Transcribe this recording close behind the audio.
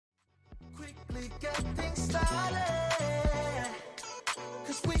we get things started.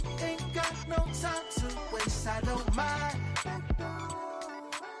 Cause we ain't got no time to waste, I don't mind.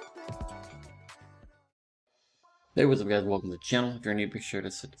 Hey, what's up guys, welcome to the channel. If you're new, be sure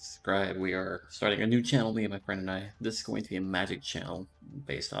to subscribe. We are starting a new channel, me and my friend and I. This is going to be a Magic channel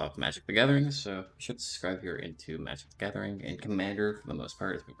based off Magic the Gathering, so be sure to subscribe if you're into Magic the Gathering, and Commander, for the most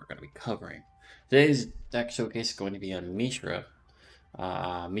part, is what we're going to be covering. Today's deck showcase is going to be on Mishra.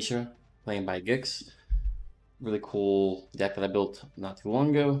 Mishra, playing by Gix. Really cool deck that I built not too long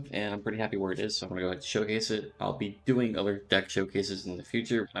ago, and I'm pretty happy where it is, so I'm gonna go ahead and showcase it. I'll be doing other deck showcases in the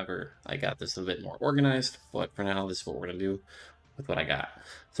future whenever I got this a bit more organized, but for now, this is what we're gonna do with what I got.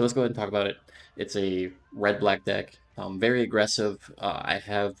 So let's go ahead and talk about it. It's a red-black deck, very aggressive. I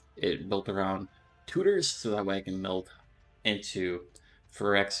have it built around tutors, so that way I can meld into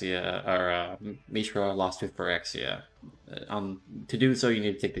Phyrexia, or Mishra lost with Phyrexia. To do so, you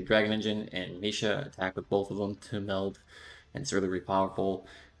need to take the Dragon Engine and Mishra, attack with both of them to meld, and it's really powerful.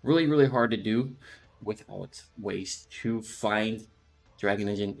 Really hard to do without ways to find Dragon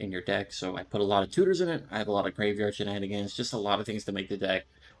Engine in your deck, so I put a lot of tutors in it. I have a lot of graveyard shenanigans, just a lot of things to make the deck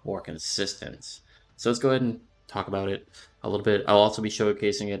more consistent. So let's go ahead and talk about it a little bit. I'll also be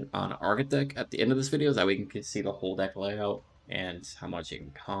showcasing it on Argot deck at the end of this video, so that way you can see the whole deck layout and how much it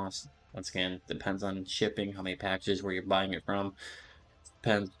can cost. Once again, depends on shipping, how many packages, where you're buying it from.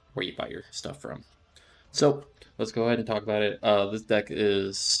 Depends where you buy your stuff from. So let's go ahead and talk about it. This deck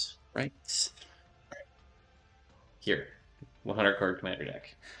is right here, 100 card commander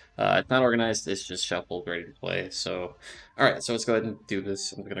deck. It's not organized, it's just shuffled, ready to play. So, alright, so let's go ahead and do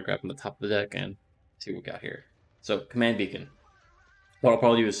this. I'm gonna grab from the top of the deck and see what we got here. So, Command Beacon. What I'll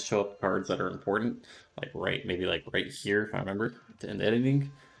probably do is show up cards that are important, maybe right here, if I remember, in the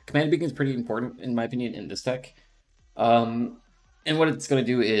editing. Command Beacon is pretty important, in my opinion, in this deck. And what it's going to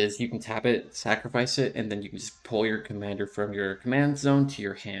do is you can tap it, sacrifice it, and then you can just pull your commander from your command zone to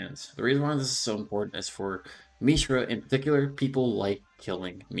your hands. The reason why this is so important is for Mishra in particular. People like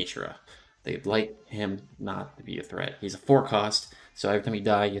killing Mishra. They like him not to be a threat. He's a 4-cost, so every time you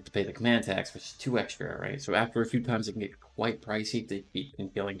die, you have to pay the command tax, which is 2 extra, right? So after a few times, it can get quite pricey to keep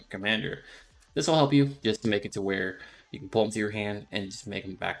killing your commander. This will help you just to make it to where you can pull him to your hand and just make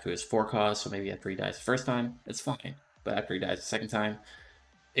him back to his 4-cost. So maybe after he dies the first time, it's fine. But after he dies the second time,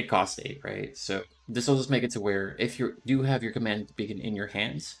 it costs 8, right? So this will just make it to where if you do have your command beacon in your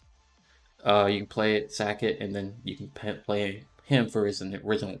hands, you can play it, sack it, and then you can play him for his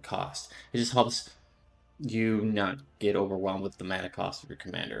original cost. It just helps you not get overwhelmed with the mana cost of your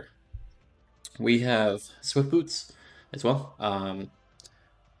commander. We have Swift Boots as well.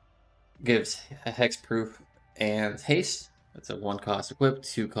 Gives a hexproof and haste. That's a 1-cost equip,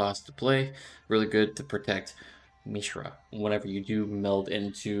 2-cost to play. Really good to protect Mishra. Whenever you do meld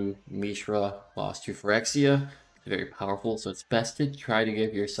into Mishra lost to Phyrexia, it's very powerful, so it's best to try to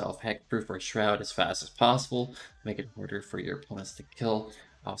give yourself hexproof or shroud as fast as possible. Make it harder for your opponents to kill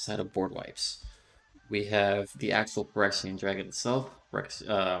outside of board wipes. We have the actual Phyrexian Dragon itself,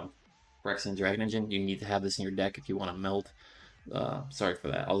 Phyrexian Dragon Engine. You need to have this in your deck if you want to meld. Sorry for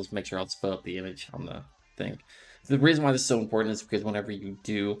that. I'll just make sure I'll just put up the image on the thing. The reason why this is so important is because whenever you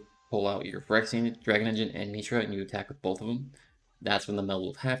do pull out your Phyrexian Dragon Engine and Mishra and you attack with both of them, that's when the meld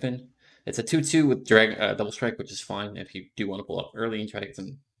will happen. It's a 2/2 with double strike, which is fine if you do want to pull up early and try to get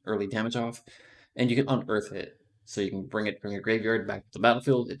some early damage off. And you can unearth it, so you can bring it from your graveyard back to the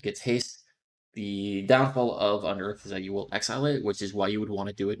battlefield. It gets haste. The downfall of unearth is that you will exile it, which is why you would want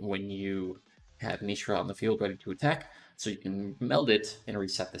to do it when you have Mishra on the field ready to attack, so you can meld it and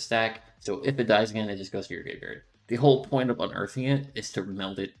reset the stack. So if it dies again, it just goes to your graveyard. The whole point of unearthing it is to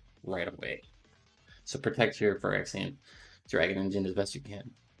meld it right away. So protect your Phyrexian Dragon Engine as best you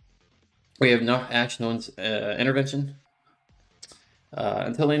can. We have no None's Intervention.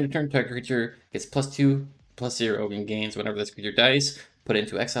 Until the end of turn, target creature gets +2/+0 and gains whenever this creature dies. Put it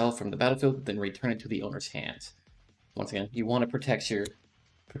into exile from the battlefield, then return it to the owner's hands. Once again, you want to protect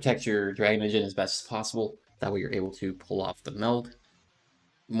your Dragon Engine as best as possible. That way you're able to pull off the meld.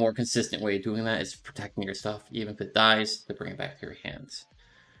 More consistent way of doing that is protecting your stuff, even if it dies, to bring it back to your hands.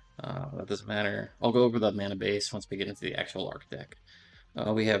 That doesn't matter. I'll go over the mana base once we get into the actual arc deck.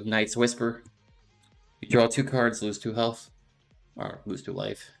 We have Knight's Whisper. You draw 2 cards, lose 2 health, or lose 2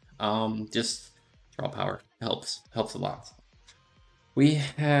 life. Just draw power. Helps a lot. We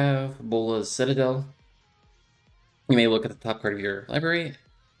have Bola's Citadel. You may look at the top card of your library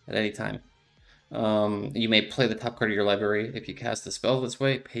at any time. You may play the top card of your library. If you cast a spell this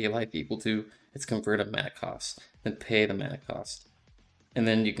way, pay a life equal to its converted mana cost. Then pay the mana cost. And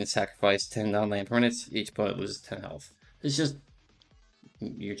then you can sacrifice 10 non-land permanents. Each opponent loses 10 health. It's just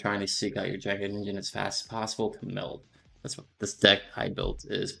you're trying to seek out your Dragon Engine as fast as possible to meld. That's what this deck I built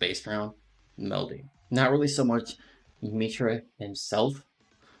is based around, melding. Not really so much Mishra himself,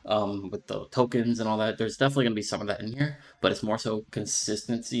 with the tokens and all that. There's definitely going to be some of that in here, but it's more so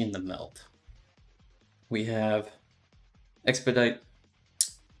consistency in the meld. We have Expedite.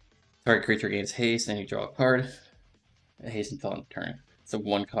 Target creature gains haste, and you draw a card. Haste until end of turn. It's a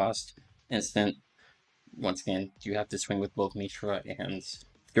 1-cost instant. Once again, you have to swing with both Mishra and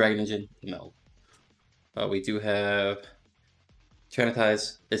Dragon Engine to meld. We do have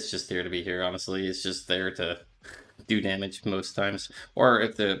Tranitize. It's just there to be here, honestly. It's just there to do damage most times. Or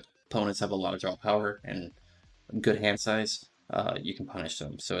if the opponents have a lot of draw power and good hand size, you can punish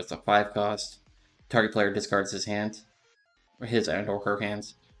them. So it's a 5-cost. Target player discards his hand, or his and or her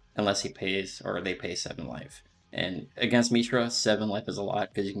hands, unless he pays or they pay 7 life. And against Mishra, 7 life is a lot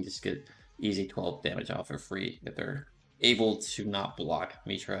because you can just get easy 12 damage off for free if they're able to not block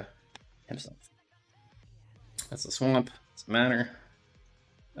Mishra himself. That's the swamp. Doesn't matter.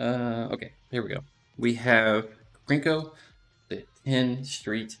 Okay, here we go. We have Krinko, the 10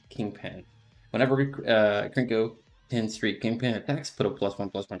 Street Kingpin. Whenever Krinko 10 Street Kingpin attacks, put a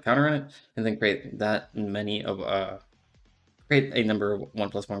 +1/+1 counter on it, and then create that many of create a number of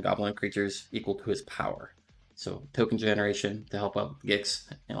 1/1 goblin creatures equal to his power. So token generation to help out Gix,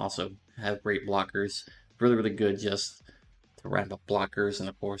 and also have great blockers. Really, really good just to ramp up blockers, and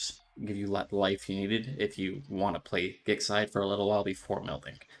of course give you that life you needed if you want to play Gix side for a little while before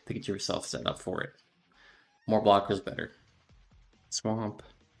melding to get yourself set up for it. More blockers, better. Swamp.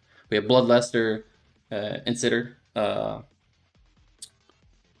 We have Bloodluster, Insider. Tap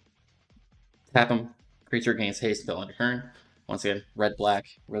him. Creature gains haste until end of turn. Once again, red-black,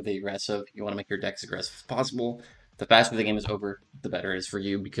 really aggressive. You want to make your decks aggressive as possible. The faster the game is over, the better it is for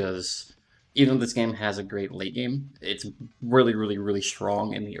you, because even though this game has a great late game, it's really, really, really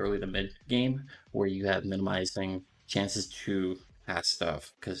strong in the early to mid game, where you have minimizing chances to cast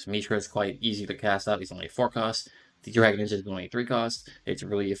stuff, because Mishra is quite easy to cast out. He's only 4 cost. The Dragon Engine is only 3 cost. It's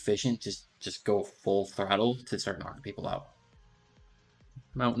really efficient. Just go full throttle to start knocking people out.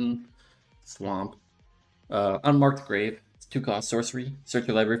 Mountain, Swamp, Unmarked Grave. 2-cost sorcery. Search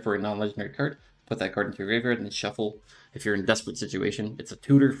your library for a non-legendary card. Put that card into your graveyard and then shuffle. If you're in a desperate situation, it's a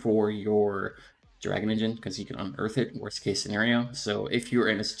tutor for your Dragon Engine because you can unearth it, worst case scenario. So if you're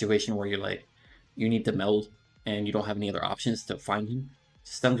in a situation where you're like, you need to meld and you don't have any other options to find him,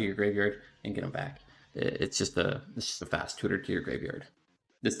 just send him to your graveyard and get him back. It's just a fast tutor to your graveyard.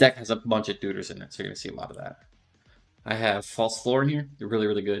 This deck has a bunch of tutors in it, so you're going to see a lot of that. I have False Floor in here. They're really,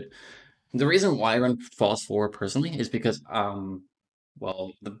 really good. The reason why I run False Floor personally is because,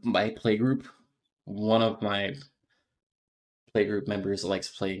 well, my playgroup, one of my playgroup members likes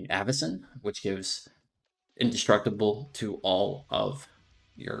playing Avacyn, which gives indestructible to all of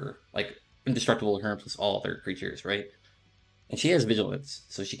your, like, indestructible to her plus all other creatures, right? And she has Vigilance,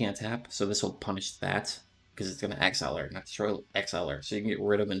 so she can't tap, so this will punish that, because it's going to exile her, not destroy, exile her. So you can get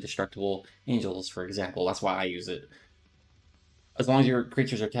rid of indestructible angels, for example. That's why I use it. As long as your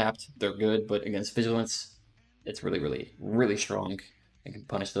creatures are tapped, they're good, but against Vigilance, it's really, really, really strong and can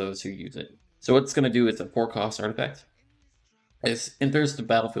punish those who use it. So what it's going to do is a 4-cost artifact. It enters the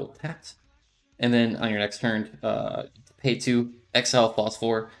battlefield tapped, and then on your next turn, pay 2, exile False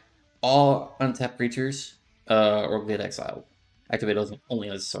Floor. All untapped creatures or get exiled. Activate only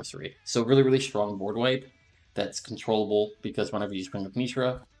as sorcery. So really, really strong board wipe that's controllable, because whenever you swing with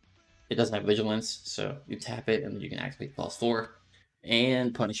Mishra, it doesn't have Vigilance, so you tap it and you can activate False Floor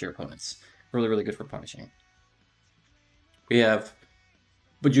and punish your opponents. Really, really good for punishing. We have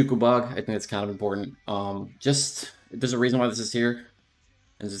Bajuku Bog. I think that's kind of important. There's a reason why this is here.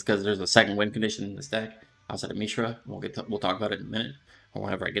 It's just because there's a second win condition in this deck outside of Mishra. We'll talk about it in a minute, or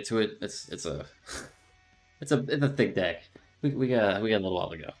whenever I get to it. It's a thick deck. We got a little while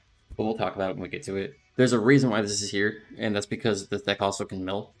to go, but we'll talk about it when we get to it. There's a reason why this is here, and that's because this deck also can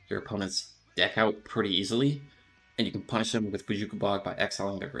mill your opponent's deck out pretty easily, and you can punish them with Bajuku Bog by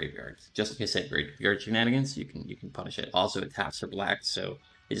exiling their graveyard. Just in case they have graveyard shenanigans, you can punish it. Also, it taps for black, so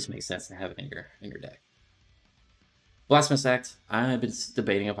it just makes sense to have it in your deck. Blasphemous Act. I've been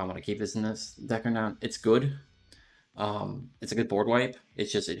debating if I want to keep this in this deck or not. It's good. It's a good board wipe.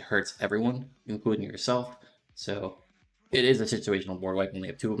 It's just it hurts everyone, including yourself. So it is a situational board wipe. We only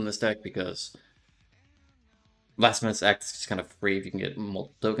have 2 of them in this deck because Blasphemous Act is just kind of free if you can get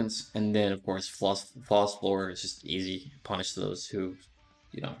multiple tokens. And then, of course, False Floor is just easy. Punish those who,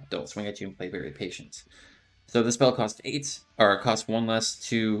 don't swing at you and play very patient. So the spell costs 8, or costs 1 less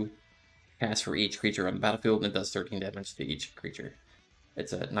to cast for each creature on the battlefield, and it does 13 damage to each creature.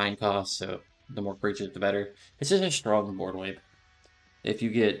 It's a 9 cost, so the more creatures, the better. It's just a strong board wipe. If you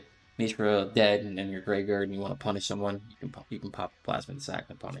get Mishra dead and in your graveyard and you want to punish someone, you can pop Plasmid Sack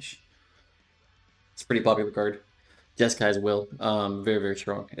and punish. It's a pretty popular card. Jeskai will. Very, very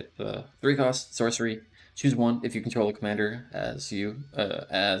strong. It's 3 cost, sorcery. Choose one. If you control a commander as you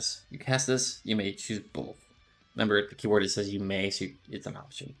cast this, you may choose both. Remember, the keyword it says you may, so it's an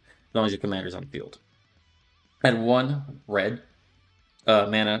option. As long as your commander's on the field. Add 1 red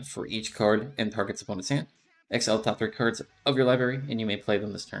mana for each card in target's opponent's hand. Exile top 3 cards of your library, and you may play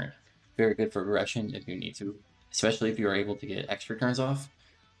them this turn. Very good for aggression if you need to, especially if you are able to get extra turns off.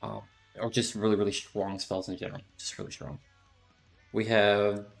 Or just really, really strong spells in general. Just really strong. We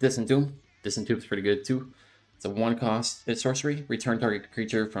have Disentomb. Disentomb is pretty good too. It's a 1 cost. It's sorcery. Return target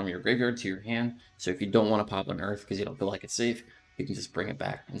creature from your graveyard to your hand. So if you don't want to pop on Earth because you don't feel like it's safe, you can just bring it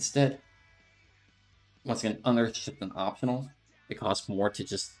back instead. Once again, Unearth is just an optional. It costs more to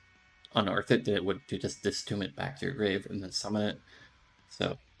just unearth it than it would to just Disentomb it back to your grave and then summon it.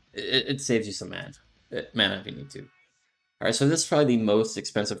 So it saves you some mana if you need to. Alright, so this is probably the most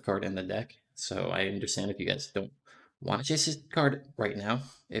expensive card in the deck, so I understand if you guys don't want to chase this card right now,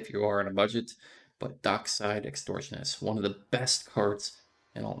 if you are on a budget, but Dockside Extortionist, one of the best cards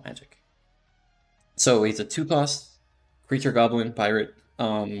in all Magic. So he's a 2 cost, creature goblin, pirate.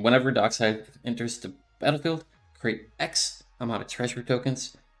 Whenever Dockside enters the battlefield, create X amount of treasure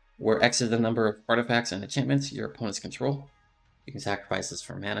tokens, where X is the number of artifacts and enchantments your opponents control. You can sacrifice this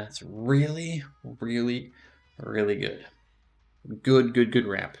for mana. It's really, really, really good. Good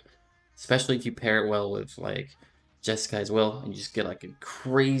ramp. Especially if you pair it well with like Jeskai Will and you just get like a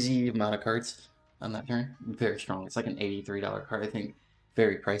crazy amount of cards on that turn. Very strong. It's like an $83 card, I think.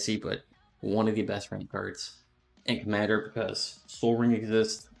 Very pricey, but one of the best ramp cards in Commander because Soul Ring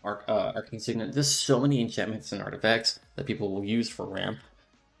exists, Arcane Signet. There's so many enchantments and artifacts that people will use for ramp.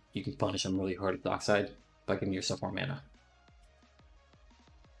 You can punish them really hard at Dockside by giving yourself more mana.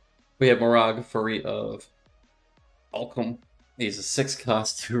 We have Morag, Furry of Alchem. He's a 6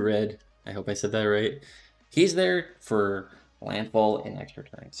 cost, 2 red. I hope I said that right. He's there for landfall and extra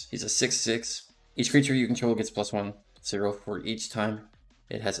turns. He's a 6/6. Each creature you control gets +1/0 for each time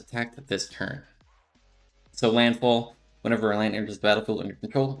it has attacked this turn. So landfall, whenever a land enters the battlefield under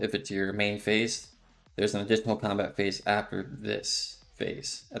control, if it's your main phase, there's an additional combat phase after this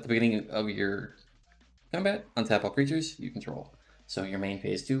phase. At the beginning of your combat, untap all creatures you control. So your main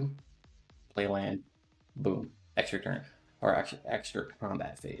phase 2, play land, boom, extra turn. Or actually extra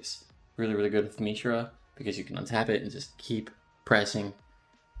combat phase. Really, really good with Mishra because you can untap it and just keep pressing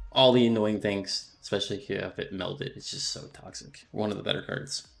all the annoying things, especially if you have it melded. It's just so toxic. One of the better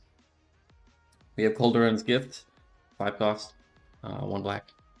cards. We have Calderon's Gift, 5 cost, 1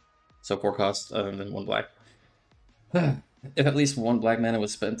 black. So 4 cost and then 1 black. If at least 1 black mana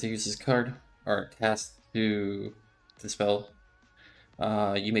was spent to use this card or cast to dispel,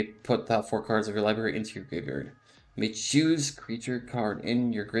 you may put top 4 cards of your library into your graveyard. You may choose creature card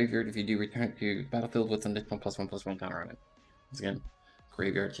in your graveyard. If you do, return to battlefield with an additional +1/+1 counter on it. Once again,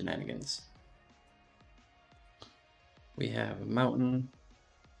 graveyard shenanigans. We have Mountain.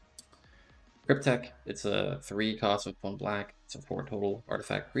 Cryptek. It's a 3 cost with 1 black. It's a 4 total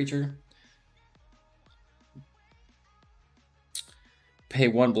artifact creature. Pay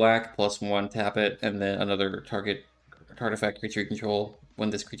 1 black +1, tap it, and then another target artifact creature you control.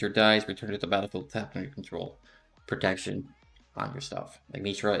 When this creature dies, return it to the battlefield, tap under your control. Protection on your stuff. Like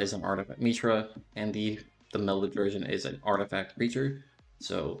Mishra is an artifact. Mishra and the melded version is an artifact creature,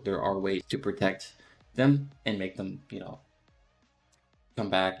 so there are ways to protect them and make them, you know, come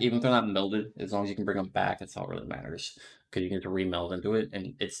back. Even if they're not melded, as long as you can bring them back, that's all really matters. Because you get to remeld into it,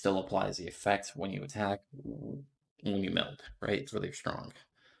 and it still applies the effect when you attack when you meld, right? It's really strong.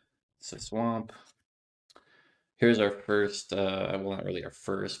 So Swamp. Here's our first, well, not really our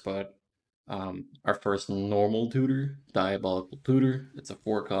first, but our first normal tutor, Diabolical Tutor. It's a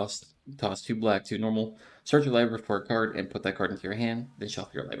 4 cost, toss 2 black, 2 normal. Search your library for a card and put that card into your hand, then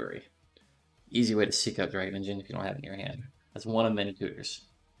shuffle your library. Easy way to seek out Dragon Engine if you don't have it in your hand. That's one of many tutors.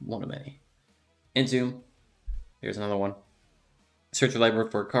 One of many. Entomb. Here's another one. Search your library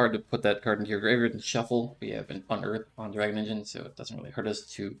for a card to put that card into your graveyard and shuffle. We have an Unearth on Dragon Engine, so it doesn't really hurt us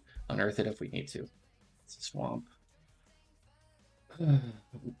to unearth it if we need to. It's a Swamp.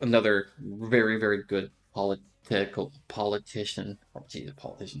 Another very, very good political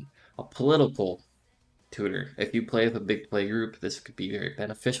tutor. If you play with a big play group, this could be very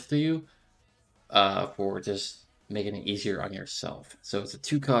beneficial to you for just making it easier on yourself. So it's a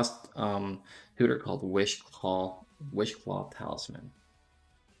 2 cost tutor called Wishclaw Talisman.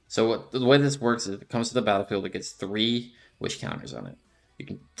 So the way this works is it comes to the battlefield, it gets 3 wish counters on it. You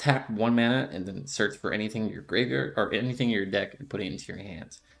can tap 1 mana and then search for anything in your graveyard or anything in your deck and put it into your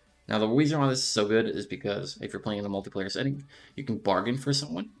hands. Now, the reason why this is so good is because if you're playing in a multiplayer setting, you can bargain for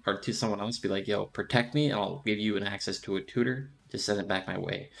someone or to someone else, be like, yo, protect me, and I'll give you an access to a tutor to send it back my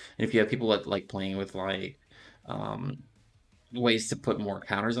way. And if you have people that like playing with like ways to put more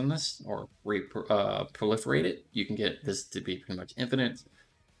counters on this or proliferate it, you can get this to be pretty much infinite.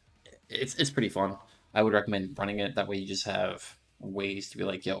 It's pretty fun. I would recommend running it. That way you just have ways to be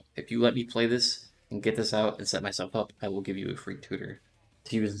like, yo, if you let me play this and get this out and set myself up, I will give you a free tutor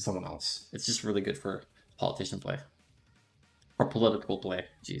to use in someone else. It's just really good for politician play. Or political play,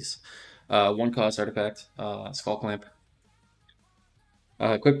 jeez. 1 cost artifact, Skull Clamp.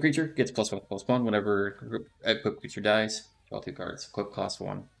 Equipped creature gets +1/+1 whenever equipped creature dies. Draw 2 cards. Equip cost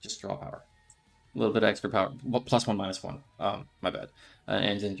 1, just draw power. A little bit of extra power. Well, +1/-1. My bad.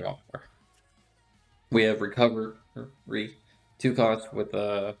 And then draw power. We have Recover, 2 cost with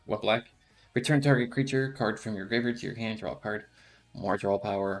black. Return target creature card from your graveyard to your hand, draw a card. More draw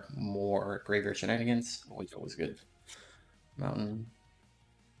power, more graveyard shenanigans. Always good. Mountain.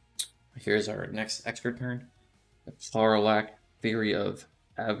 Here's our next extra turn. Sarlacc, Theory of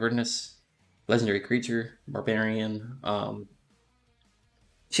Avernus. Legendary creature, Barbarian.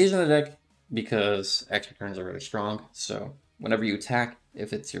 She's in the deck because extra turns are really strong. So whenever you attack,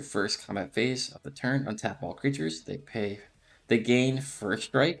 if it's your first combat phase of the turn, untap all creatures. They gain first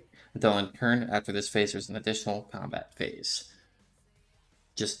strike until on turn after this phase there's an additional combat phase.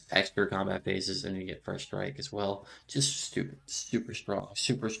 Just extra combat phases, and you get first strike as well. Just super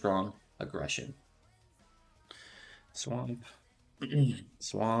strong aggression. Swamp.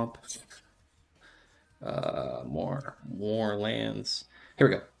 Swamp. More lands. Here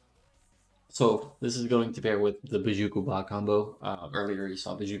we go. So this is going to pair with the Bajuku Bog combo. Earlier you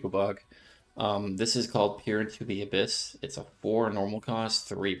saw Bajuku Bog. This is called Peer into the Abyss. It's a 4 normal cost,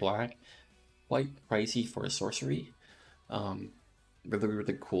 3 black. Quite pricey for a sorcery.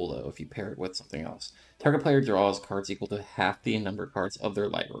 Really cool though if you pair it with something else. Target player draws cards equal to half the number of cards of their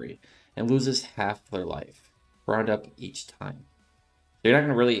library and loses half their life. Round up each time. They're not going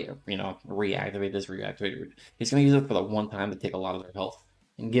to really, reactivate this, reactivate it. He's going to use it for the one time to take a lot of their health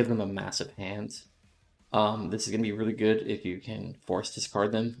and give them a massive hand. This is going to be really good if you can force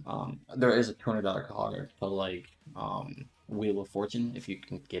discard them. There is a $200 card for like Wheel of Fortune if you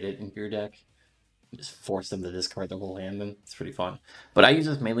can get it into your deck. Just force them to discard their whole hand, and it's pretty fun. But I use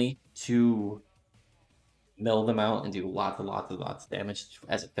this mainly to mill them out and do lots of damage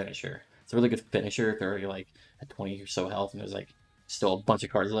as a finisher. It's a really good finisher if they're already like at 20 or so health and there's like still a bunch of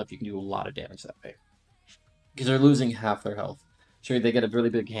cards left. You can do a lot of damage that way because they're losing half their health. Sure, they get a really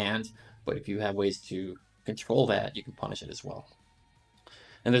big hand, but if you have ways to control that, you can punish it as well.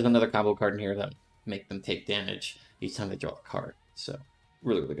 And there's another combo card in here that make them take damage each time they draw a card. So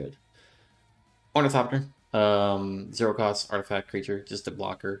really good. Ornithopter, 0 cost artifact creature, just a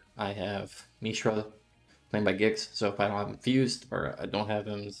blocker. I have Mishra playing by Gix, so if I don't have him fused or I don't have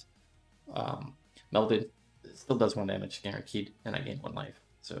him melted, it still does 1 damage guaranteed, and I gain 1 life.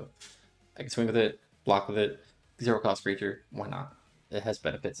 So I can swing with it, block with it. 0 cost creature, why not? It has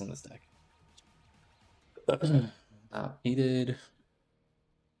benefits in this deck. Not needed.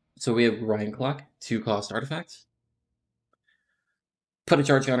 So we have Ryan Clock, 2 cost artifacts. Put a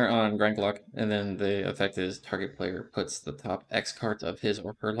charge counter on Grind Clock, and then the effect is target player puts the top X cards of his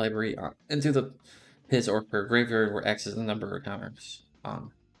or her library into his or her graveyard, where X is the number of counters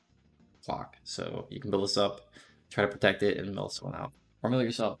on clock. So you can build this up, try to protect it, and mill someone out. Or mill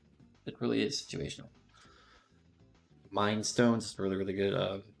yourself. It really is situational. Mind Stones is really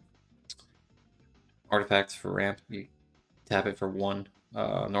good artifacts for ramp. You tap it for 1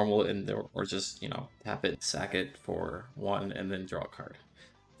 normal, or just tap it, sack it for 1, and then draw a card.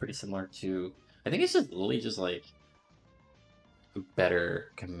 Pretty similar to, I think it's just literally just like a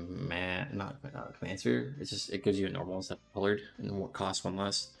better command, not command sphere. It's just it gives you a normal instead of colored and costs 1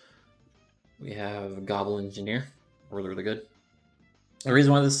 less. We have Goblin Engineer, really good. The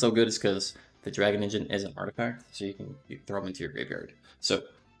reason why this is so good is because the Dragon Engine is an artifact, so you can throw them into your graveyard. So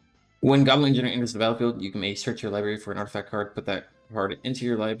when Goblin Engineer enters the battlefield, you can search your library for an artifact card, put that card into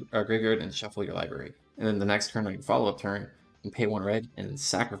your graveyard, and shuffle your library. And then the next turn, on your follow-up turn, you can pay 1 red and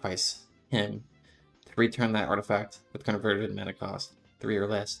sacrifice him to return that artifact with converted mana cost 3 or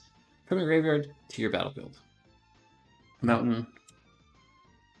less from your graveyard to your battlefield. Mountain.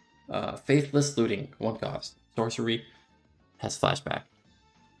 Faithless Looting, 1 cost. Sorcery, has flashback.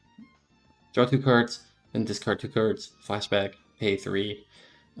 Draw 2 cards, then discard 2 cards, flashback, pay 3.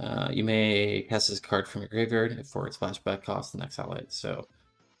 You may cast this card from your graveyard for its flashback cost and exile it, so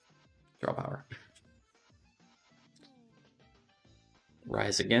draw power.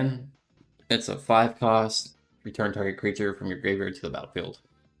 Rise again. It's a 5 cost. Return target creature from your graveyard to the battlefield.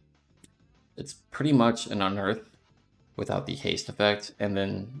 It's pretty much an unearth without the haste effect, and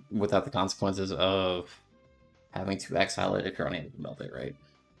then without the consequences of having to exile it if you're unable to melt it, right?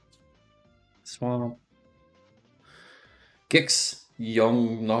 Swamp. Gix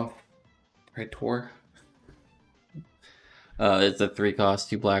Young no Praetor. It's a 3 cost,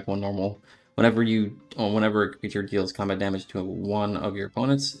 2 black, 1 normal. Whenever a creature deals combat damage to one of your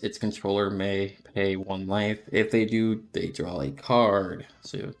opponents, its controller may pay 1 life. If they do, they draw a card.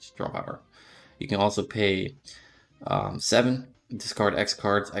 So it's draw power. You can also pay 7. Discard X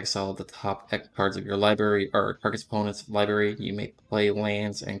cards, exile the top X cards of your library or target's opponent's library. You may play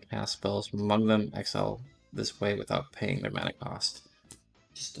lands and cast spells from among them. Exile this way without paying their mana cost.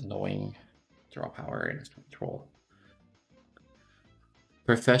 Just annoying draw power and control.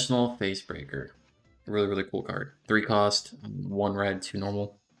 Professional Facebreaker. Really, really cool card. 3 cost, 1 red, 2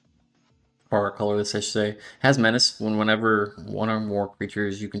 normal. Or colorless, I should say. Has menace. Whenever one or more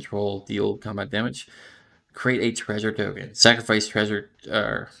creatures you control deal combat damage, create a treasure token. Sacrifice treasure.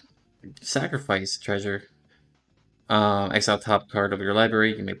 Exile top card of your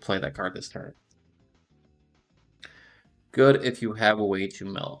library. You may play that card this turn. Good if you have a way to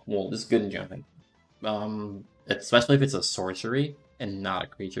melt. Well, this is good in jumping. Especially if it's a sorcery and not a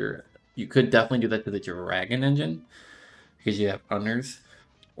creature. You could definitely do that to the Dragon Engine because you have Unearth,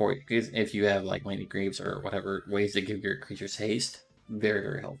 or if you have like Mighty Graves or whatever ways to give your creatures haste. Very,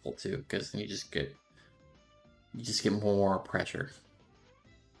 very helpful too, because then you just get more pressure.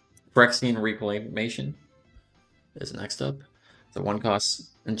 Phyrexian Reclamation is next up. The 1 cost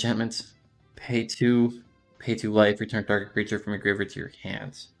enchantment. Pay 2 life, return target creature from your graveyard to your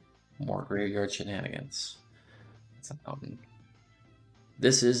hands. More graveyard shenanigans. That's a mountain.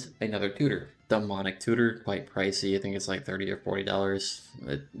 This is another tutor. Demonic Tutor, quite pricey. I think it's like $30 or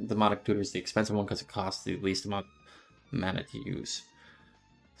 $40. Demonic Tutor is the expensive one because it costs the least amount of mana to use.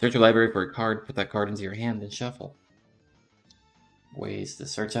 Search your library for a card, put that card into your hand, and shuffle. Ways to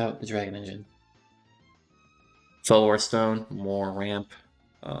search out the Dragon Engine. Follower Stone, more ramp.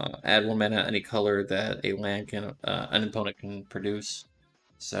 Add 1 mana any color that a land can an opponent can produce.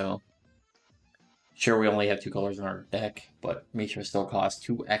 So sure, we only have 2 colors in our deck, but Mishra still costs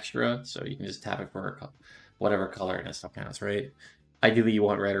 2 extra, so you can just tap it for whatever color and it still counts, right? Ideally, you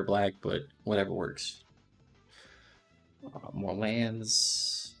want red or black, but whatever works. More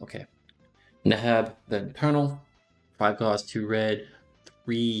lands. Okay. Nahab, the Eternal. 5 cost, 2 red,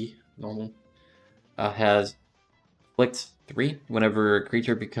 3 normal. Has Flicked 3. Whenever a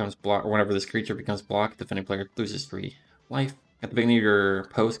creature becomes blocked, or whenever this creature becomes blocked, the defending player loses 3 life. At the beginning of your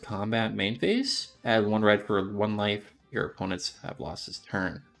post-combat main phase, add 1 red for 1 life. Your opponents have lost this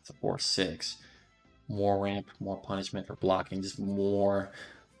turn. It's a 4/6. More ramp, more punishment for blocking, just more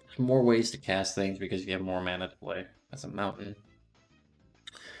ways to cast things because you have more mana to play. That's a mountain.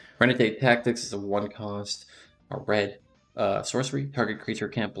 Renegade Tactics is a 1 cost, a red sorcery. Target creature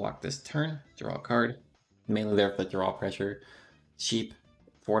can't block this turn. Draw a card. Mainly there for the draw pressure. Cheap,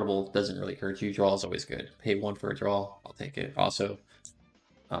 affordable, doesn't really hurt you. Draw is always good. Pay 1 for a draw, I'll take it. Also,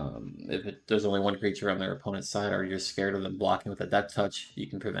 if there's only 1 creature on their opponent's side or you're scared of them blocking with a death touch, you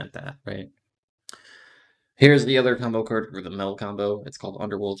can prevent that, right? Here's the other combo card for the Meld combo. It's called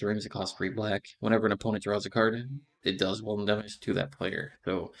Underworld Dreams. It costs 3 black. Whenever an opponent draws a card, it does 1 damage to that player.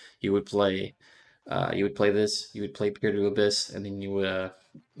 So you would play this, you would play Peer to Abyss, and then you would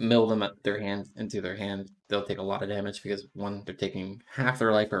mill them at their hand into their hand. They'll take a lot of damage because 1, they're taking half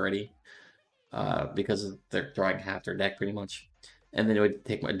their life already, because they're drawing half their deck pretty much. And then it would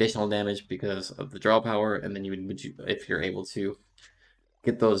take additional damage because of the draw power, and then you would, if you're able to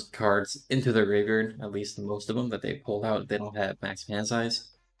get those cards into their graveyard, at least most of them that they pulled out, they don't have max hand size.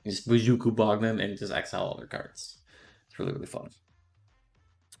 You just Bujuku bog them and just exile all their cards. It's really, really fun.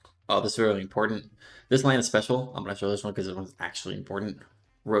 Oh, this is really important. This line is special. I'm going to show this one because this one's actually important.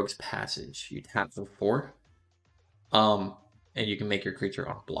 Rogue's Passage. You tap for 4. And you can make your creature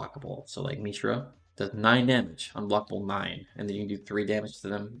unblockable. So like Mishra does 9 damage, unblockable 9. And then you can do 3 damage to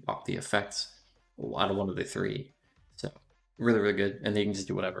them off the effects out of 1 of the 3. So really, really good. And then you can just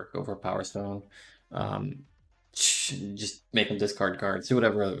do whatever. Go for a Power Stone. Just make them discard cards. Do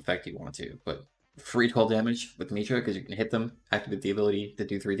whatever other effect you want to. But free 12 damage with Mishra because you can hit them. Activate the ability to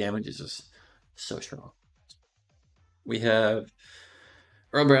do 3 damage is just so strong. We have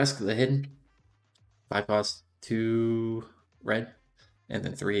Urbrask the Hidden. 5 cost, 2 red, and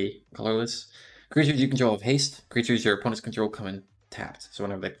then 3 colorless. Creatures you control have haste. Creatures your opponents control come in tapped. So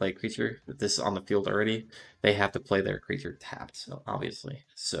whenever they play a creature, if this is on the field already, they have to play their creature tapped, so obviously.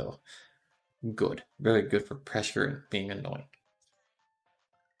 So good. Very good for pressure and being annoying.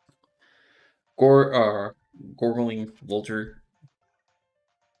 Gorgling Vulture.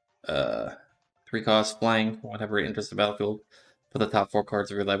 3 cost, flying. Whenever it enters the battlefield, put the top 4 cards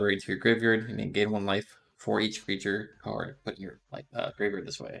of your library into your graveyard. You may gain 1 life for each creature card put in your graveyard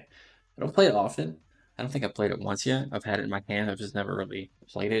this way. I don't play it often. I don't think I've played it once yet. I've had it in my hand. I've just never really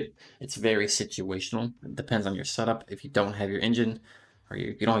played it. It's very situational. It depends on your setup. If you don't have your engine, or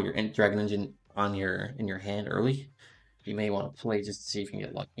you don't have your Dragon Engine on in your hand early, you may want to play just to see if you can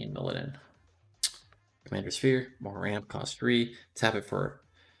get lucky and mill it in. Commander Sphere, more ramp, cost 3. Tap it for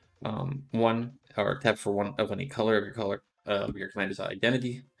 1, or tap for 1 of any color of your commander's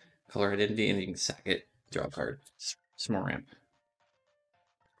identity, and then you can sack it, draw a card. Small ramp.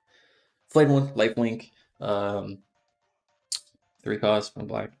 Flayed 1, lifelink, 3 cost, 1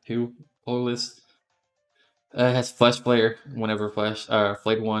 black, 2 colorless. It has Flash Player. Whenever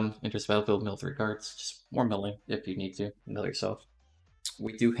Flayed 1 enters battlefield, mill 3 cards. Just more milling if you need to mill yourself.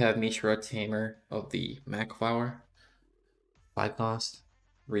 We do have Mishra, Tamer of the Mac Flower. 5 cost,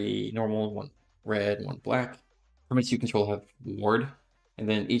 3 normal, 1 red, 1 black. Permanents you control have Ward, and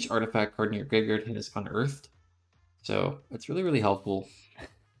then each artifact card in your graveyard is unearthed. So it's really, really helpful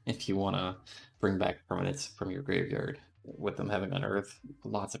if you want to bring back permanents from your graveyard with them having unearthed.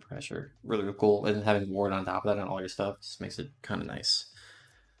 Lots of pressure. Really, really cool. And having Ward on top of that on all your stuff just makes it kind of nice.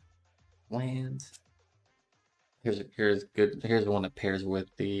 Land. Here's the one that pairs with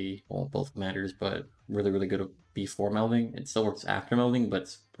both commanders, but really, really good before melding. It still works after melding, but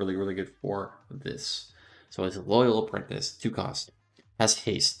it's really, really good for this. So it's a Loyal Apprentice, 2 cost. Has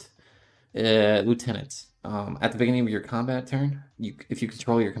haste. Lieutenant. At the beginning of your combat turn, if you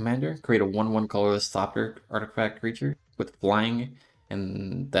control your commander, create a 1/1 colorless stopper artifact creature with flying,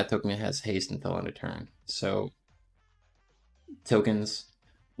 and that token has haste until end of turn. So tokens,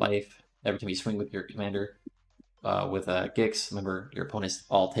 life, every time you swing with your commander, with Gix, remember your opponents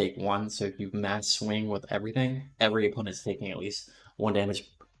all take 1, so if you mass swing with everything, every opponent's taking at least 1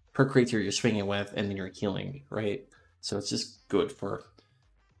 damage per creature you're swinging with, and then you're healing, right? So it's just good for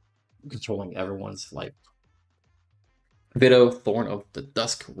controlling everyone's life. Vito, Thorn of the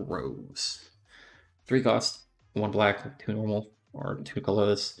Dusk Rose. 3 cost, 1 black, 2 normal, or 2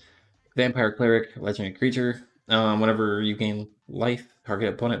 colorless. Vampire Cleric, legendary creature. Whenever you gain life,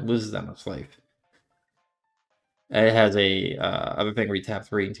 target opponent loses that much life. It has a other thing where you tap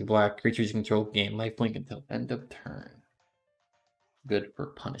 3 and 2 black. Creatures you control gain lifelink until end of turn. Good for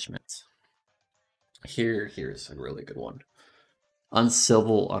punishment. Here's a really good one.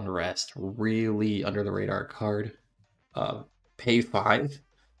 Uncivil Unrest, really under the radar card. Pay 5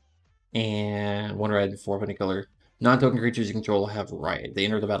 and 1 red, 4 of any color. Non-token creatures you control have Riot. They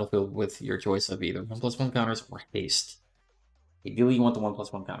enter the battlefield with your choice of either 1/1 counters or haste. Ideally, you want the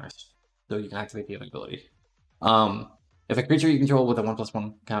 1/1 counters, so you can activate the other ability. If a creature you control with a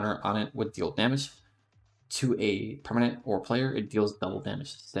 1/1 counter on it would deal damage to a permanent or player, it deals double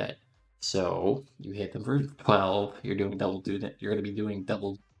damage instead. So you hit them for 12. You're going to be doing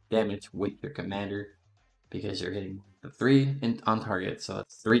double damage with your commander because you're hitting the 3 on target. So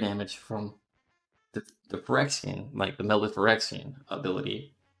that's 3 damage from the Phyrexian, like the Melded Phyrexian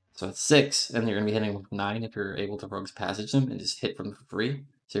ability. So it's 6, and you're going to be hitting with 9 if you're able to Rogue's Passage them and just hit from free.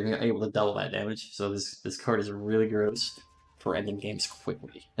 So you're able to double that damage. So this card is really gross for ending games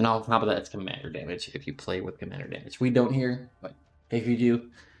quickly. And on top of that, it's commander damage if you play with commander damage. We don't here, but if you do,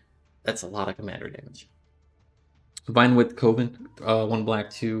 that's a lot of commander damage. Combined with Coven, 1 black,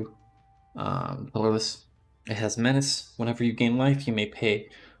 2 colorless. It has Menace. Whenever you gain life, you may pay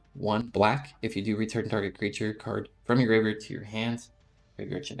 1 black. If you do, return target creature card from your graveyard to your hand.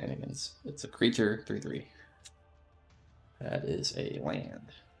 Graveyard Shenanigans. It's a creature, 3/3. That is a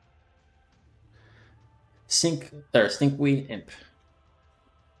land. Stinkweed Imp.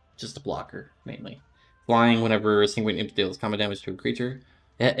 Just a blocker, mainly. Flying whenever Stinkweed Imp deals combat damage to a creature.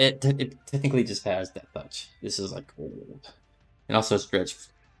 It technically just has Death Touch. This is like old. And also stretch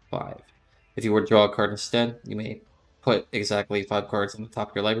 5. If you were to draw a card instead, you may put exactly 5 cards on the top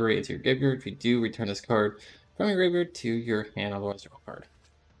of your library into your graveyard. If you do, return this card from your graveyard to your hand, otherwise draw a card.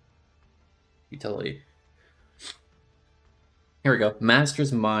 Utility. Here we go.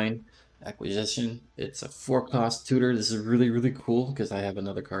 Master's Mind Acquisition. It's a 4-cost tutor. This is really, really cool because I have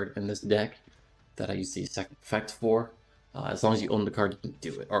another card in this deck that I use the second effect for. As long as you own the card, you can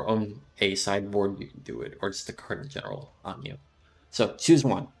do it. Or own a sideboard, you can do it. Or just a card in general on you. So choose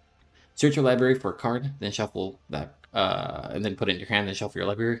 1. Search your library for a card, then shuffle that, and then put it in your hand, then shuffle your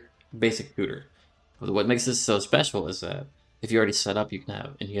library. Basic tutor. What makes this so special is that if you already set up, you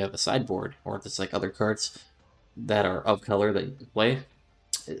have a sideboard, or just like other cards that are of color that you can play.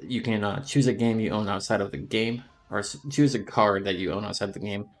 You can choose a game you own outside of the game, or choose a card that you own outside of the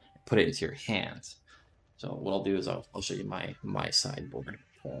game, put it into your hands. So what I'll do is I'll show you my sideboard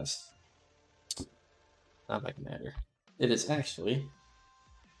first. Not my commander. It is actually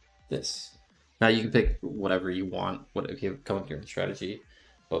this. Now you can pick whatever you want, what if you come up with your own strategy.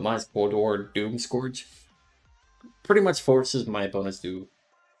 But mine's Bodor Doom Scourge. Pretty much forces my opponents to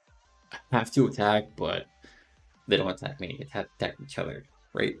have to attack, but they don't attack me, they attack each other,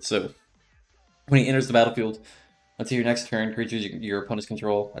 right? So when he enters the battlefield, until your next turn, creatures your opponents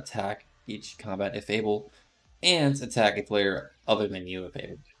control attack each combat if able, and attack a player other than you if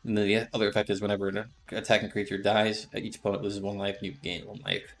able. And then the other effect is whenever an attacking creature dies, each opponent loses 1 life and you gain 1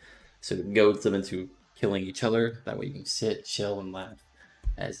 life. So it goads them into killing each other. That way you can sit, chill, and laugh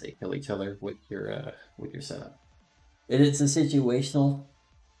as they kill each other with your setup. And it's a situational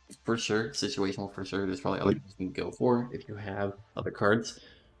for sure. Situational for sure. There's probably other things you can go for if you have other cards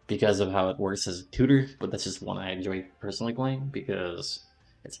because of how it works as a tutor, but that's just one I enjoy personally playing because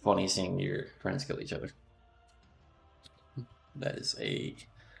it's funny seeing your friends kill each other. That is a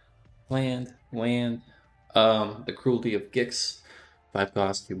land. The Cruelty of Gix, 5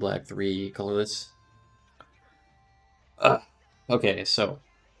 cost, 2 black, 3 colorless. Okay, so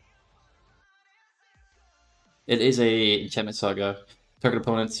it is a enchantment saga. Target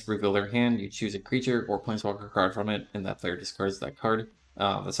opponents reveal their hand. You choose a creature or planeswalker card from it, and that player discards that card.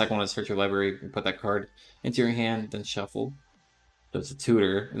 The second one is search your library and put that card into your hand, then shuffle. So it's a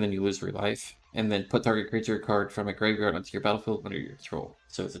tutor, and then you lose 3 life. And then put target creature card from a graveyard onto your battlefield under your control.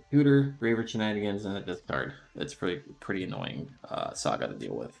 So it's a tutor, graveyard shenanigans, and a discard. It's pretty annoying saga to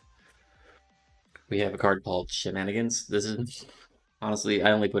deal with. We have a card called Shenanigans. This is honestly,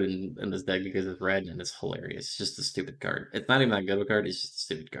 I only put it in this deck because it's red and it's hilarious. It's just a stupid card. It's not even that good of a card. It's just a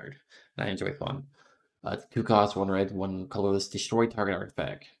stupid card, and I enjoy fun. It's 2 costs, 1 red, 1 colorless. Destroy target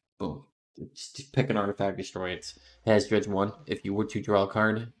artifact. Boom. Just pick an artifact, destroy it. It has Dredge 1. If you were to draw a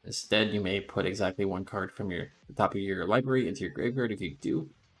card, instead you may put exactly 1 card from the top of your library into your graveyard. If you do,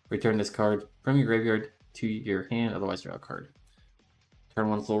 return this card from your graveyard to your hand, otherwise draw a card. Turn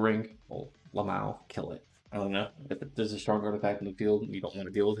 1 Soul Ring, well, Lamau, kill it. I don't know. If there's a strong artifact in the field and you don't want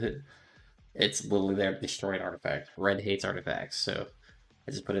to deal with it, it's literally there to destroy an artifact. Red hates artifacts, so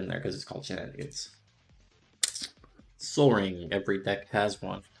I just put it in there because it's called Shenanigans. Soul Ring, every deck has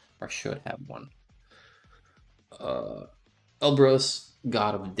one, or should have one. Elbros,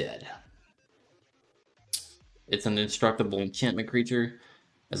 God of Dead. It's an indestructible enchantment creature.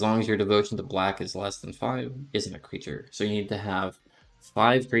 As long as your devotion to black is less than 5, isn't a creature. So you need to have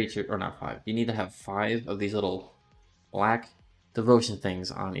 5 creatures, or not 5. You need to have 5 of these little black devotion things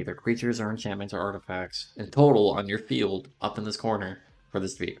on either creatures or enchantments or artifacts in total on your field up in this corner for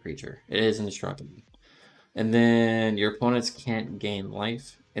this to be a creature. It is indestructible. And then your opponents can't gain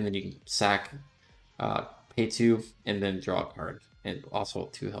life, and then you can sack, pay 2, and then draw a card, and also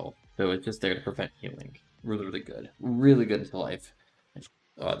 2 health. So it's just there to prevent healing. Really, really good. Really good to life.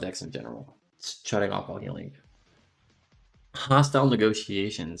 Decks in general. It's shutting off all healing. Hostile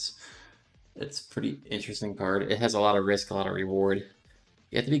Negotiations. It's a pretty interesting card. It has a lot of risk, a lot of reward.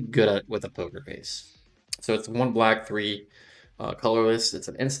 You have to be good at with a poker face. So it's 1 black, 3 colorless. It's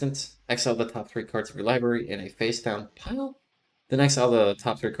an instant. Exile the top 3 cards of your library in a face down pile. Then exile the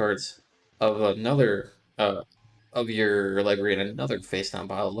top 3 cards of another of your library in another face down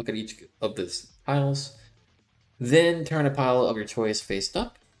pile. Look at each of these piles. Then turn a pile of your choice face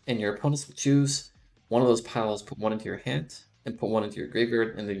up, and your opponents will choose one of those piles, put 1 into your hand, and put 1 into your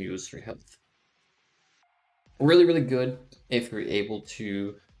graveyard, and then use 3 health. Really, really good if you're able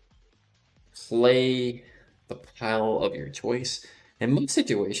to play the pile of your choice. In most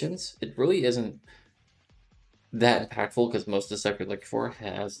situations, it really isn't that impactful because most of the stuff you're looking for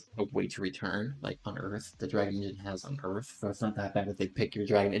has a way to return, like Unearth. The Dragon Engine has Unearth, so it's not that bad if they pick your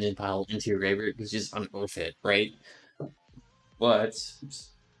Dragon Engine pile into your graveyard, because just unearth it, right? But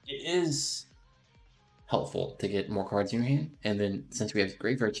it is helpful to get more cards in your hand, and then since we have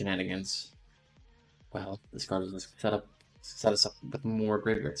graveyard shenanigans, well, this card is set us up with more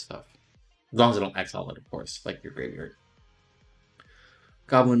graveyard stuff. As long as I don't exile it, of course, like your graveyard.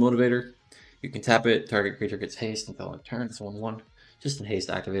 Goblin Motivator. You can tap it, target creature gets haste until end turn. It's 1/1. Just a haste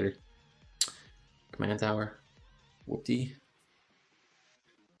activator. Command Tower. Whoop-dee.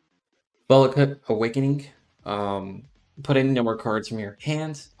 Belliccut Awakening. Put any number of cards from your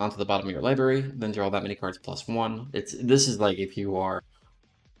hand onto the bottom of your library, then draw that many cards +1. This is like if you are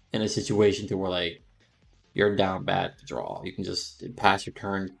in a situation to where like you're down bad to draw. You can just pass your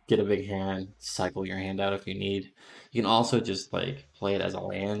turn, get a big hand, cycle your hand out if you need. You can also just like play it as a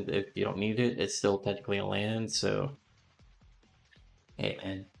land if you don't need it. It's still technically a land, so hey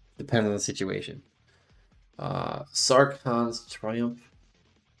man, depends on the situation. Sarkhan's Triumph.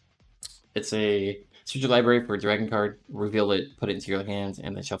 It's a choose your library for a dragon card, reveal it, put it into your hands,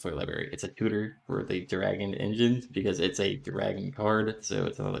 and then shuffle your library. It's a tutor for the dragon engine because it's a dragon card, so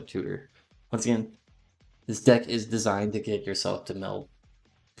it's another tutor. Once again, this deck is designed to get yourself to meld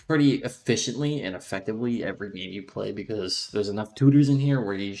pretty efficiently and effectively every game you play because there's enough tutors in here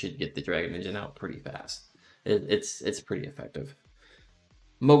where you should get the dragon engine out pretty fast. It's pretty effective.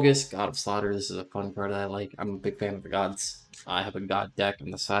 Mogus, God of Slaughter. This is a fun card that I like. I'm a big fan of the gods. I have a god deck on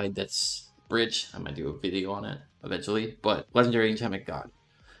the side that's bridge. I might do a video on it eventually. But legendary enchantment god.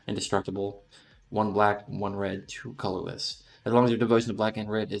 Indestructible. 1 black, 1 red, 2 colorless. As long as your devotion to black and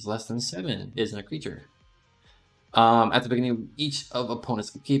red is less than 7, isn't a creature. At the beginning of each of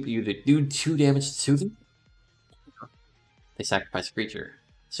opponent's upkeep, you either do 2 damage to them. They sacrifice a creature.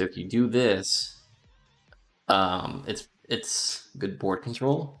 So if you do this, it's good board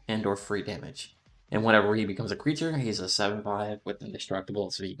control and or free damage. And whenever he becomes a creature, he's a 7/5 with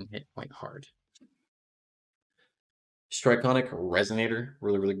indestructible, so he can hit quite hard. Striconic Resonator,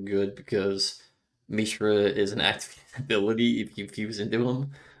 really good because Mishra is an active ability if you fuse into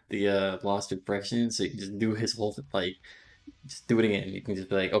him. The Lost to Friction, so you can just do his whole like just do it again. You can just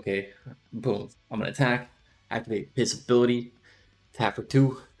be like, okay, boom, I'm gonna attack, activate his ability, tap for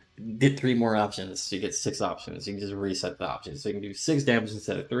 2, get 3 more options, so you get 6 options. You can just reset the options. So you can do 6 damage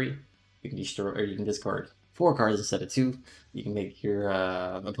instead of 3. You can destroy, or you can discard 4 cards instead of 2. You can make your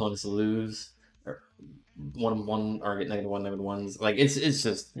opponents lose, or 1/1 or get -1, -1s. Like it's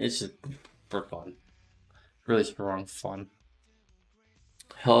just for fun. Really strong fun.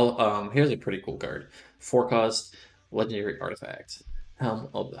 Hell, here's a pretty cool card. 4 cost, legendary artifact, Helm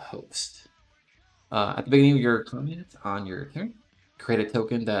of the Host. At the beginning of your combat on your turn, create a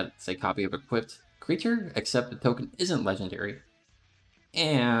token that's a copy of equipped creature, except the token isn't legendary,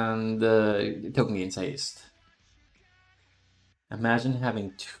 and the token gains haste. Imagine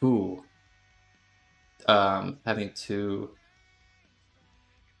having two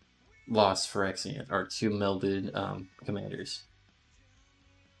Lost Phyrexian or 2 melded commanders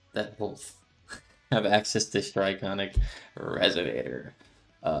that both have access to Striconic Resonator.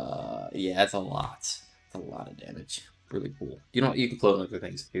 Yeah, it's a lot. It's a lot of damage. Really cool. You know, you can clone other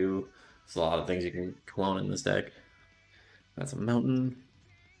things too. There's a lot of things you can clone in this deck. That's a mountain.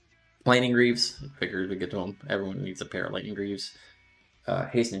 Lightning Greaves. Figured we get to them. Everyone needs a pair of Lightning Greaves.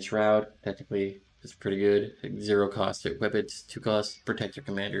 Haste and Shroud, technically, is pretty good. 0 cost to equip it. 2 cost, protect your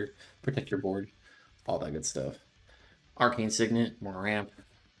commander, protect your board, all that good stuff. Arcane Signet, more ramp.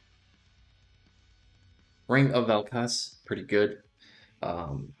 Ring of Vel'Kas, pretty good.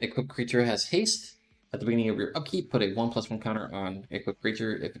 Equipped creature has haste. At the beginning of your upkeep, put a 1/1 counter on equipped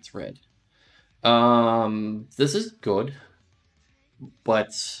creature if it's red. This is good,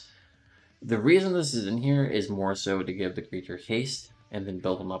 but the reason this is in here is more so to give the creature haste and then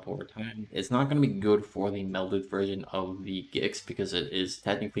build them up over time. It's not going to be good for the melded version of the Gix because it is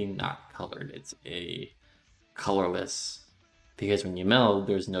technically not colored. It's a colorless, because when you meld,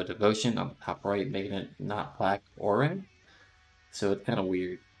 there's no devotion on the top right, making it not black or red. So it's kind of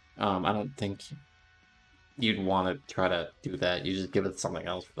weird. I don't think you'd want to try to do that. You just give it something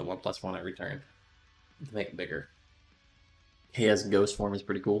else for the 1/1 every turn to make it bigger. Chaos Ghost form is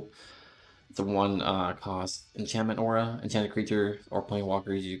pretty cool. It's a 1 cost enchantment aura. Enchanted creature or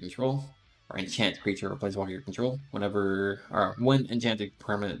planeswalkers you control, or enchant creature or planeswalker you control. When enchanted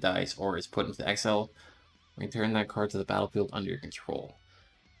permanent dies or is put into exile, return that card to the battlefield under your control.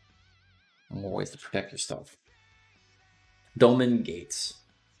 More ways to protect your stuff. Dolmen Gates.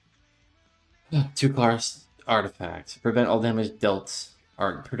 2 cost artifact. Prevent all damage dealt,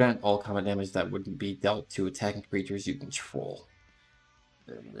 or prevent all combat damage that would be dealt to attacking creatures you control.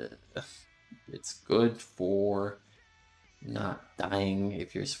 It's good for not dying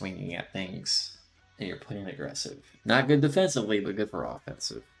if you're swinging at things and you're playing aggressive. Not good defensively, but good for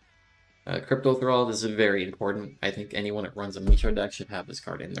offensive. Crypto Thrall, this is very important. I think anyone that runs a Mishra deck should have this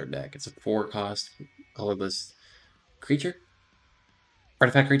card in their deck. It's a 4 cost, colorless creature.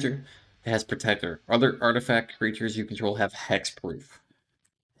 Artifact creature. It has Protector. Other artifact creatures you control have hexproof.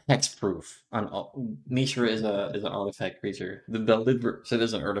 Hexproof. On all, Mishra is an artifact creature. The Belded so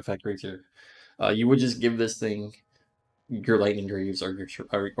there's an artifact creature. You would just give this thing your Lightning Greaves or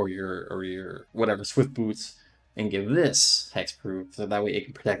your whatever Swift Boots, and give this hexproof, so that way it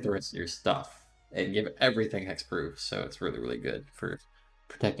can protect the rest of your stuff. And give everything hexproof, so it's really good for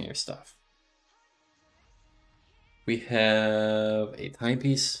protecting your stuff. We have a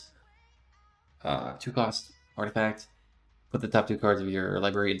Timepiece, 2 cost artifact. Put the top 2 cards of your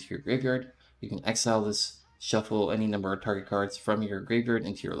library into your graveyard. You can exile this, shuffle any number of target cards from your graveyard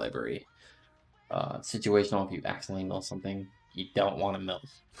into your library. Situational, if you accidentally mill something you don't want to mill.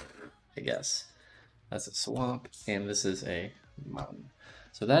 I guess. That's a swamp, and this is a mountain.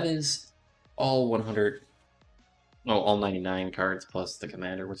 So that is all 100, oh, all 99 cards plus the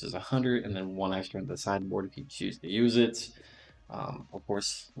commander, which is 100, and then one extra on the sideboard if you choose to use it. Of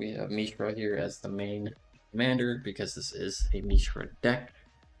course, we have Mishra here as the main commander because this is a Mishra deck.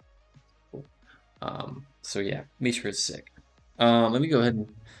 So yeah, Mishra is sick. Let me go ahead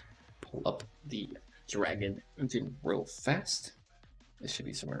and pull up the dragon engine real fast. It should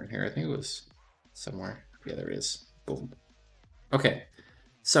be somewhere in here. I think it was somewhere. Yeah, there it is. Boom. Okay,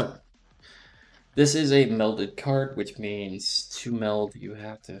 so this is a melded card, which means to meld, you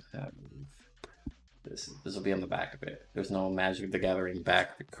have to have this. This will be on the back of it. There's no Magic the Gathering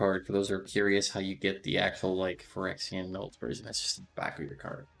back of the card. For those who are curious how you get the actual like Phyrexian meld version, that's just the back of your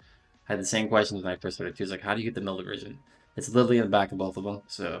card. I had the same questions when I first started too. It's like, how do you get the melded version? It's literally in the back of both of them,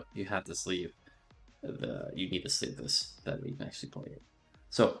 so you have to sleeve you need to sleeve this that we can actually play it.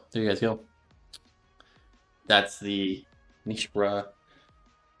 So there you guys go. That's the Mishra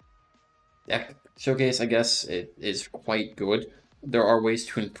deck showcase. I guess it is quite good. There are ways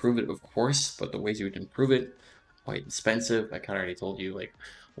to improve it, of course, but the ways you would improve it quite expensive. I kind of already told you, like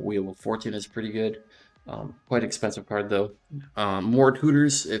Wheel of Fortune is pretty good. Quite expensive card though. More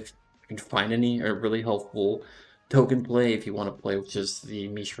tutors, if you can find any, are really helpful. Token play if you want to play with just the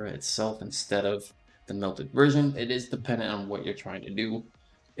Mishra itself instead of the melted version. It is dependent on what you're trying to do.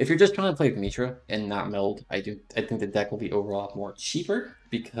 If you're just trying to play with Mishra and not meld, I think the deck will be overall more cheaper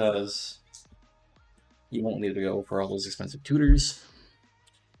because you won't need to go for all those expensive tutors.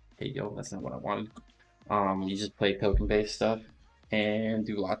 Hey yo, that's not what I wanted. You just play token-based stuff and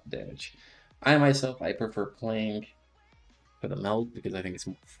do lots of damage. I myself, I prefer playing for the meld because I think it's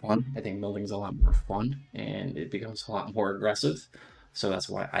more fun. I think melding is a lot more fun and it becomes a lot more aggressive. So that's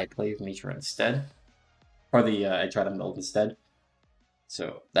why I play with Mishra instead. Or I try to meld instead.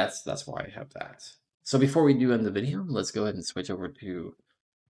 So that's why I have that. So before we do end the video, let's go ahead and switch over to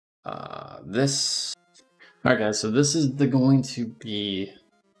this. Alright guys, so this is going to be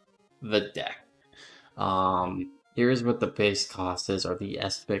the deck. Here's what the base cost is, or the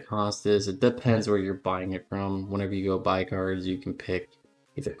estimate cost is. It depends where you're buying it from. Whenever you go buy cards, you can pick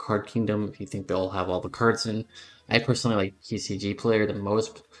either Card Kingdom if you think they'll have all the cards in. I personally like TCG Player the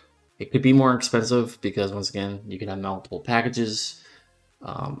most. It could be more expensive because once again, you can have multiple packages,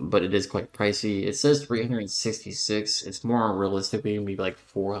 but it is quite pricey. It says 366. It's more realistically maybe like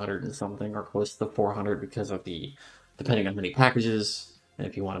 400 and something, or close to 400 because of depending on how many packages. And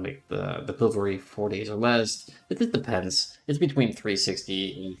if you want to make the delivery 4 days or less, it just depends. It's between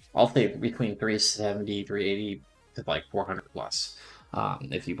 360 and I'll say between 370, 380 to like 400 plus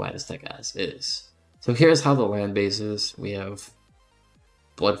if you buy this deck as is. So here's how the land base is. We have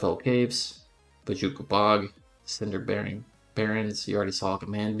Bloodfell Caves, Bajuka Bog, Cinder Barrens. You already saw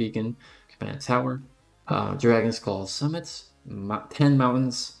Command Beacon, Command Tower, Dragon's Claw Summits, 10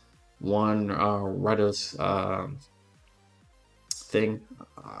 mountains, 1 Rydos thing,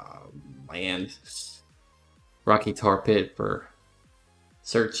 land, Rocky Tar Pit for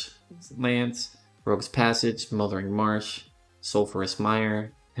search lands, Rogue's Passage, Smothering Marsh, Sulphurous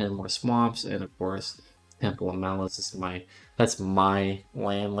Mire, 10 more swamps, and of course Temple of Malice. That's my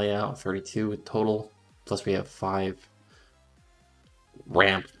land layout, 32 in total. Plus we have 5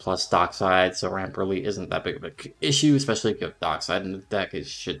 ramp plus dockside, so ramp really isn't that big of an issue, especially if you have dockside in the deck. It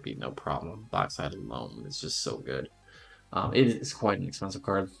should be no problem. Dockside alone is just so good. It is quite an expensive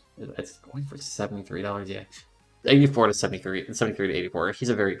card. It's going for $73, yeah. 84 to 73 to 84. He's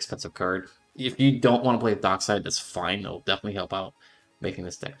a very expensive card. If you don't want to play with dockside, that's fine. It'll definitely help out making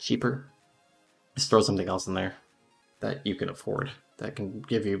this deck cheaper. Just throw something else in there that you can afford, that can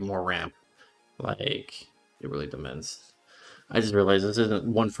give you more ramp. Like, it really depends. I just realized this isn't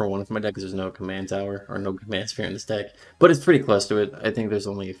 1-for-1 for my deck because there's no command tower or no command sphere in this deck, but it's pretty close to it. I think there's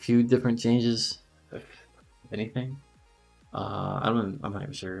only a few different changes, if anything. I'm not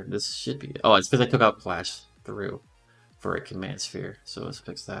even sure. This should be. Oh, it's because I took out Flash through for a command sphere, so let's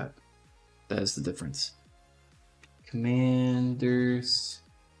fix that. That is the difference. Commanders.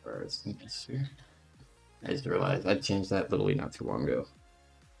 Where is command sphere? I just realized I changed that literally not too long ago.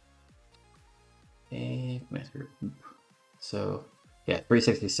 And command sphere. So yeah,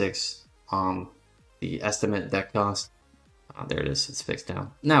 366. The estimate deck cost. There it is. It's fixed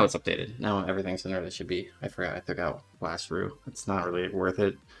now. Now it's updated. Now everything's in there that it should be. I forgot I took out Clash Through. It's not really worth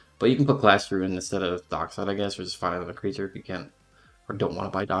it. But you can put Clash Through in instead of Dockside, I guess, or just find another creature if you can't or don't want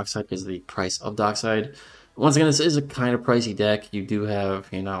to buy Dockside because of the price of Dockside. Once again, this is a kind of pricey deck. You do have,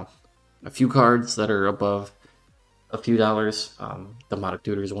 you know, a few cards that are above a few dollars. The Demonic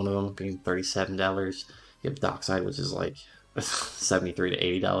Tutor is one of them, being $37. You have Dockside, which is like $73 to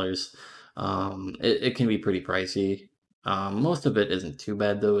 $80. It can be pretty pricey. Most of it isn't too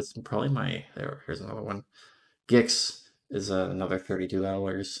bad though. It's probably here's another one. Gix is another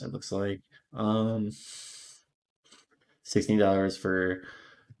 $32. It looks like. Um, $16 for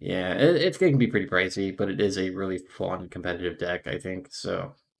yeah. It can be pretty pricey, but it is a really fun competitive deck, I think.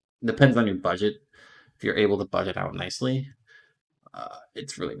 So depends on your budget. If you're able to budget out nicely,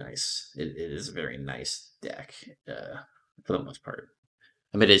 it's really nice. It is a very nice deck for the most part.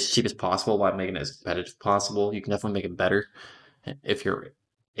 I made it as cheap as possible while making it as competitive as possible. You can definitely make it better if you're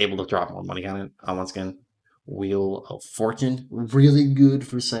able to drop more money on it. Once again, Wheel of Fortune, really good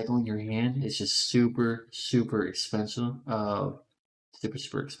for cycling your hand. It's just super, super expensive. Super,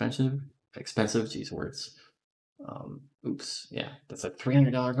 super expensive. Expensive, geez, words. Oops, yeah, that's a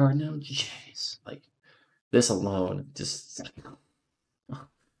 $300 card now. Jeez, like this alone, just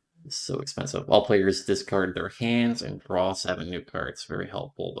it's so expensive. All players discard their hands and draw 7 new cards. Very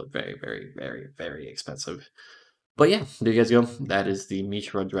helpful, but very, very, very, very expensive. But yeah, there you guys go. That is the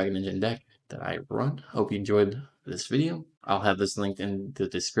Mishra Dragon Engine deck that I run. Hope you enjoyed this video. I'll have this linked in the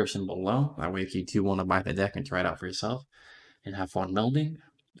description below. That way, if you do want to buy the deck and try it out for yourself and have fun melding,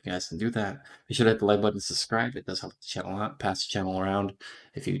 you guys can do that. Be sure to hit the like button and subscribe. It does help the channel out. Pass the channel around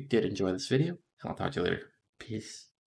if you did enjoy this video. And I'll talk to you later. Peace.